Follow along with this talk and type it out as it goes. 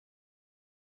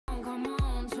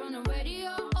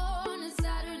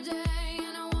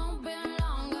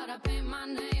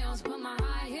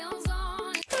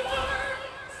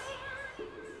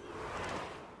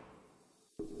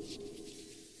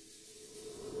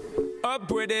Up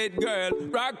with it, girl.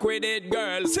 Rock with it,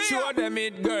 girl. Show them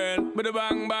it, girl. With a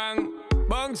bang bang.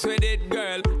 Bounce with it,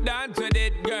 girl. Dance with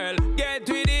it, girl. Get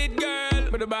with it,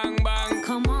 girl. With a bang bang.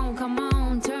 Come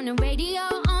on, turn the radio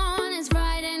on. It's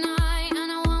Friday night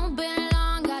and I won't be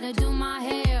long. Gotta do my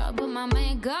hair, put my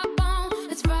makeup on.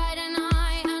 It's Friday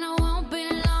night and I won't be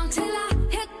long till I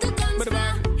hit the guns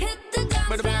now. Hit the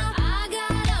guns now. I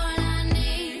got all I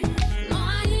need. No,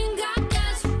 I ain't got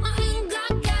cash,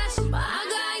 but I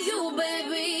got you,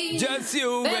 baby. Just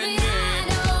you Baby, and me. I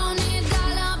don't need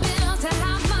dollar bills to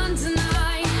have fun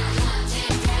tonight.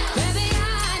 Baby,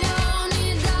 I don't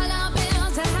need dollar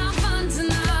bills to have fun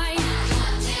tonight.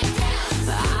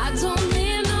 I don't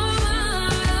need no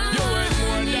money. You ain't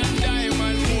more than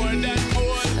diamond, more than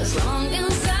gold. As long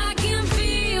as I can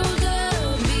feel the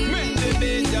beat. Make the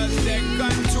beat just take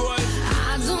control.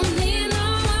 I don't need no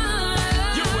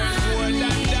money. You ain't more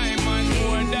than diamond,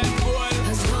 more than gold.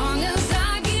 As long as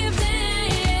I give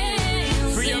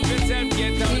dance. Free up yourself,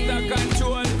 get out of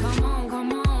control.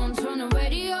 Come on, turn the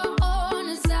radio on.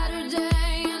 It's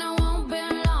Saturday and I won't be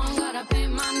long. Gotta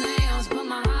paint my nails, put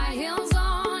my high heels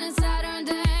on. It's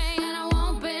Saturday and I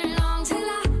won't be long till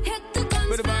I hit the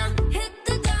guns now. Hit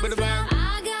the guns now.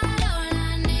 I got all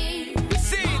I need.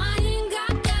 See, No, I ain't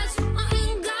got cash,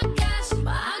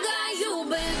 but I got you,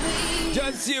 baby.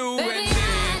 just you Baby, and me.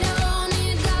 I don't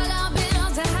need dollar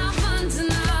bills to have fun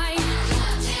tonight.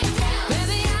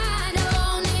 Baby, I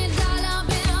don't need dollar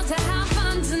bills to have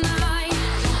fun tonight.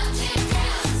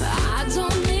 I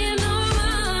don't need no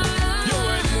You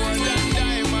ain't more money. than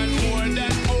diamond, more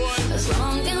than gold. As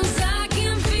long as I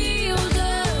can feel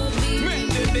the beat. Make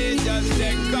the beat just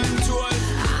take control.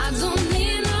 I don't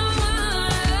need no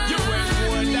You ain't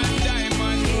more money. than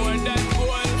diamond, more than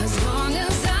gold. As long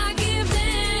as I give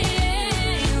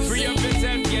dance. Free up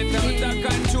yourself, get out of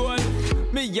control.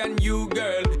 Me and you,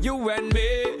 girl, you and me.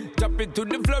 Drop it to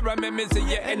the floor and make me see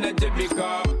your energy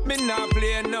because me not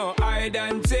play no hide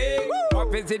and seek.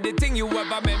 Office is the thing you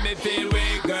ever make me feel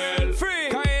weak, girl. Free.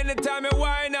 Cause anytime you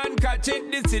whine and catch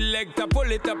it, the selector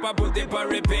pull it up and put it for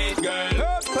repeat, girl.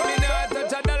 Me not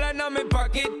touch a dollar in my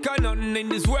pocket, cause nothing in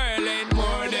this world ain't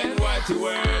more than what you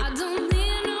worth. I don't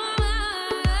need no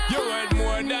money. You worth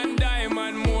more than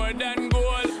diamond, more than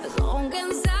gold. As long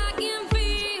as I can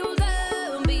feel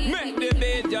the beat. Make the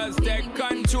beat just take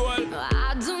control.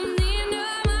 I don't need no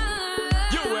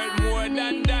money. You worth more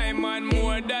than diamond,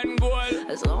 more than gold.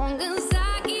 As long as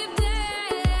I keep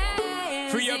dancing.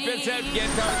 Free up yourself, get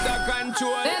out of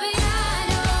control. Baby,